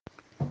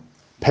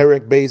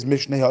Perek Beis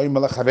Mishnah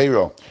Ha'imah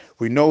L'Chaveiro.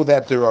 We know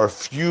that there are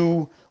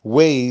few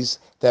ways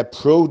that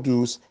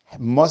produce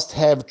must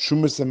have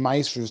trumas and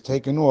meisters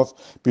taken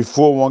off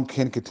before one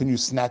can continue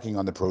snacking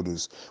on the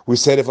produce. We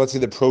said if, let's say,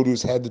 the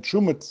produce had the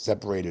truma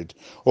separated,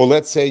 or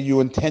let's say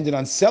you intended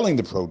on selling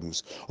the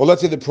produce, or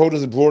let's say the produce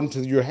is brought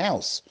into your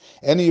house.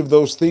 Any of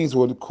those things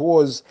would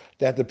cause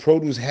that the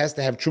produce has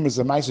to have trumas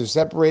and meisters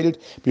separated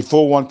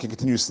before one can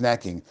continue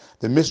snacking.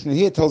 The Mishnah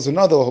here tells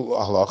another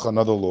halacha,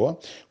 another law,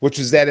 which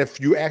is that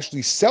if you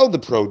actually sell the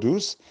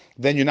produce,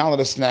 then you're not allowed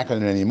to snack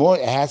on it anymore.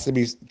 It has to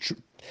be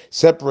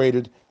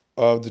separated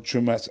of the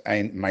Trumas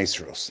and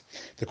Maisros.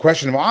 The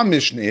question of our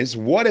mission is,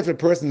 what if a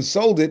person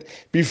sold it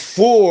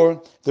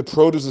before the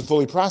produce is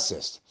fully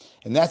processed?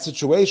 In that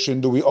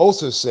situation, do we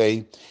also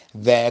say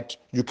that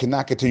you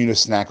cannot continue to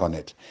snack on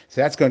it?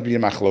 So that's going to be a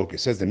machlokes. It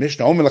says the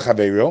Mishnah, Omer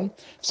l'chaveiro,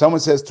 someone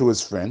says to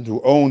his friend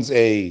who owns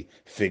a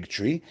fig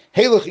tree,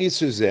 Heilach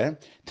iser zeh,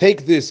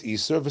 take this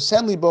iser,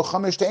 v'send bo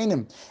chamesh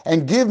te'enim,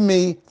 and give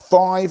me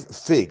 5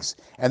 figs.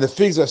 And the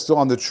figs are still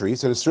on the tree,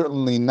 so they're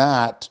certainly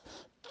not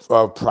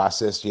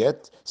processed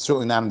yet,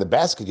 certainly not in the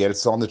basket yet,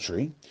 it's still on the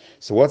tree.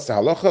 So what's the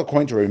halacha?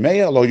 According to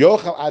Remeah, lo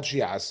yochel ad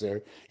shi'aser,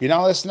 you're not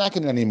allowed to snack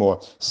it anymore.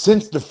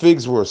 Since the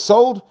figs were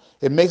sold,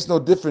 it makes no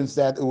difference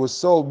that it was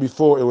sold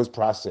before it was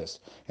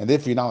processed. And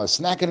if you're not allowed to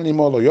snack it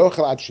anymore, lo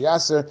yochel ad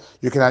shi'aser,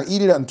 you cannot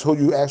eat it until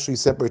you actually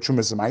separate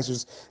trumas and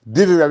meisers.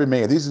 Divi Rabbi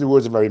Meir, these are the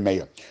words of Rabbi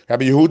Meir.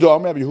 Rabbi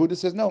Yehuda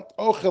says, no,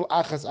 ochel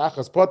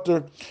achas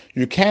potter,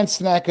 you can't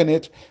snack on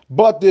it,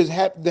 but there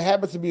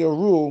happens to be a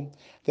rule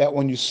that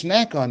when you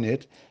snack on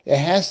it, it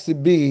has to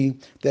be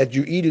that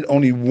you eat it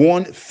only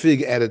 1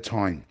 fig at a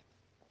time.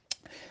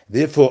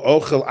 Therefore,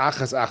 ochel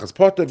achas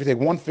potter. If you take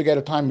 1 fig at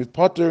a time with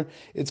potter,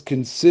 it's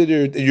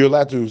considered you're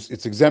allowed to.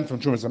 It's exempt from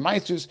trumas and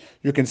meisters.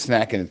 You can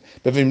snack in it.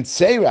 But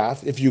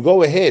if you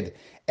go ahead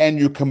and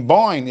you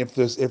combine, if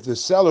the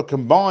seller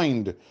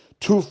combined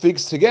 2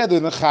 figs together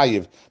in the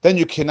chayiv, then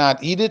you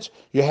cannot eat it.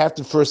 You have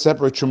to first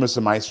separate trumas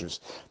and meisters.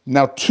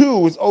 Now,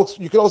 2 is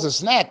also, you could also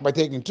snack by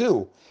taking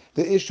 2.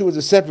 The issue is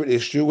a separate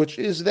issue, which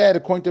is that,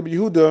 according to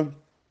Yehuda,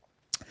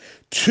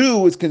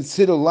 2 is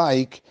considered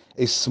like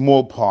a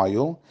small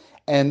pile,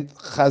 and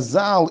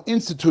Chazal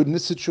instituted in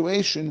this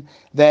situation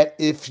that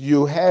if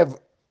you have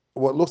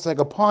what looks like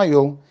a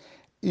pile,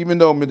 even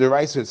though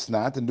midiraisa it's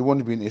not, and there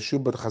wouldn't be an issue,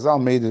 but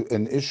Chazal made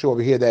an issue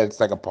over here that it's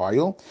like a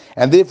pile,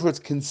 and therefore it's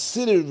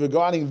considered,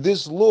 regarding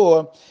this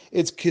law,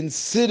 it's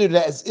considered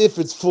as if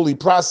it's fully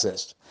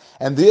processed.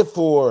 And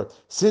therefore,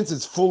 since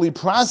it's fully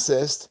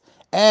processed,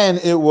 and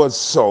it was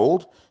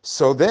sold,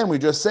 so then we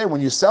just say when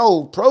you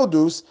sell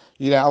produce,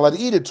 you're not allowed to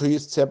eat it till you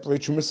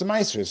separate trumas and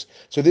meisters.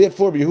 So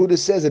therefore, Yehuda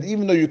says that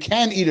even though you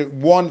can eat it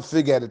 1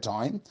 fig at a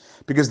time,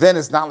 because then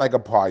it's not like a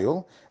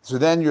pile, so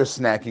then you're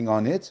snacking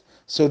on it,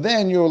 so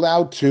then you're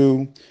allowed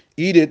to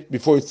eat it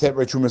before you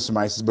separate trumas and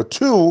meisters. But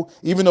 2,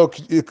 even though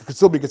it could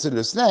still be considered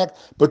a snack,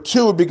 but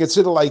 2 would be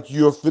considered like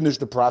you've finished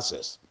the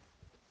process.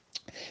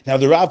 Now,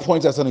 the Rav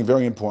points out something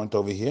very important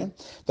over here,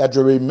 that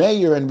Rabbi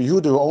Meir and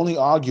Yehuda are only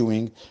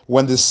arguing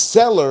when the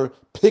seller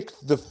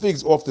picked the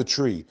figs off the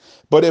tree.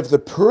 But if the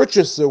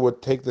purchaser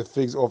would take the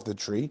figs off the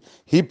tree,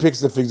 he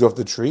picks the figs off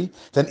the tree,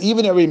 then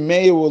even Rabbi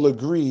Meir will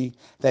agree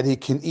that he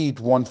can eat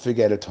 1 fig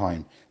at a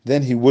time.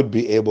 Then he would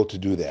be able to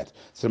do that.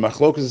 So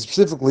Machlokes is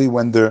specifically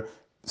when the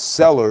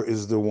seller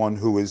is the one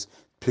who is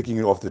picking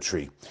it off the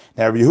tree.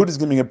 Now, Rabbi Yehuda is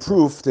giving a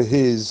proof to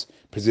his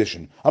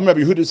position. Rabbi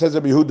Yehuda says,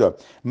 Rabbi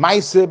Yehuda,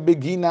 Maise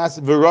beginas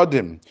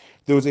verodim.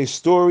 There was a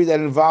story that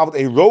involved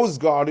a rose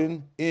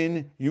garden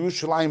in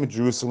Yerushalayim,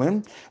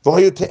 Jerusalem.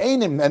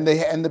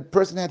 And the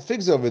person had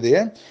figs over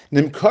there.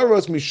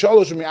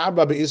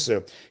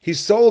 He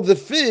sold the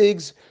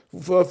figs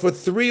for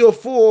 3 or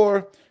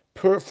 4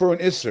 for an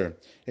isser.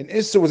 An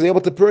isser was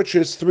able to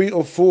purchase 3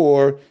 or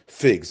 4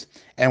 figs.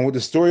 And what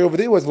the story over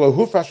there was, the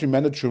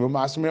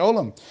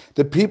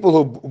people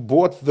who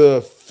bought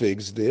the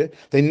figs there,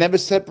 they never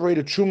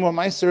separated truma or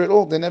meiser at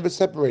all. They never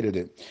separated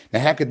it. Now,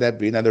 how could that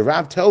be? Now, the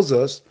Rav tells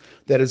us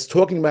that it's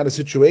talking about a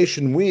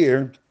situation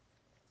where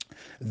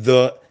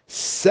the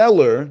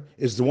seller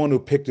is the one who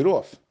picked it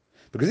off.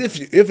 Because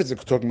if it's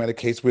talking about a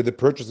case where the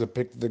purchaser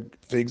picked the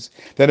figs,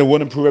 then it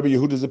wouldn't prove Rabbi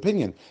Yehuda's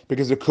opinion.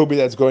 Because it could be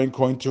that's going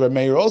according to Rabbi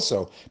Meir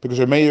also. Because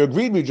Rabbi Meir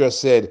agreed, we just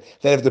said,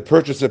 that if the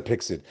purchaser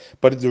picks it.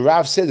 But the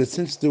Rav said that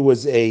since there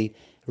was a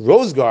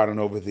rose garden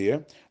over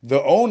there,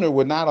 the owner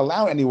would not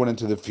allow anyone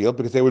into the field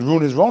because they would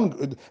ruin his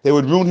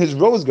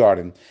rose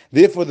garden.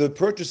 Therefore, the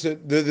purchaser,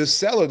 the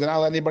seller, did not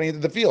let anybody into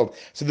the field.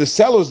 So the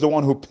seller is the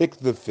one who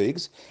picked the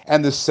figs,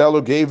 and the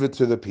seller gave it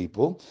to the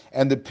people,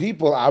 and the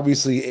people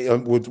obviously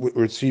would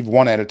receive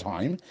 1 at a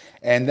time,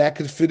 and that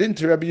could fit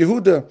into Rabbi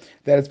Yehuda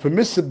that it's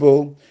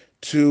permissible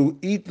to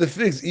eat the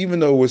figs even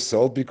though it was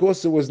sold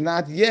because it was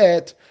not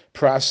yet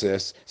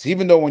processed. So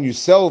even though when you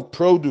sell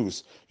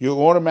produce, you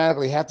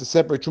automatically have to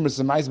separate trumas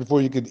and meis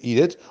before you could eat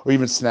it or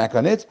even snack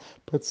on it.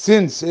 But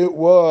since it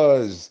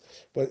was,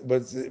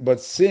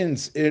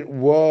 since it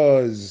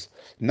was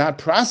not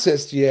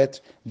processed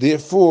yet,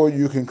 therefore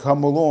you can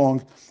come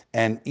along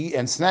and eat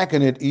and snack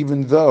on it,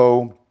 even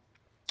though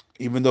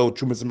even though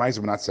Trumas and Meiser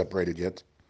were not separated yet.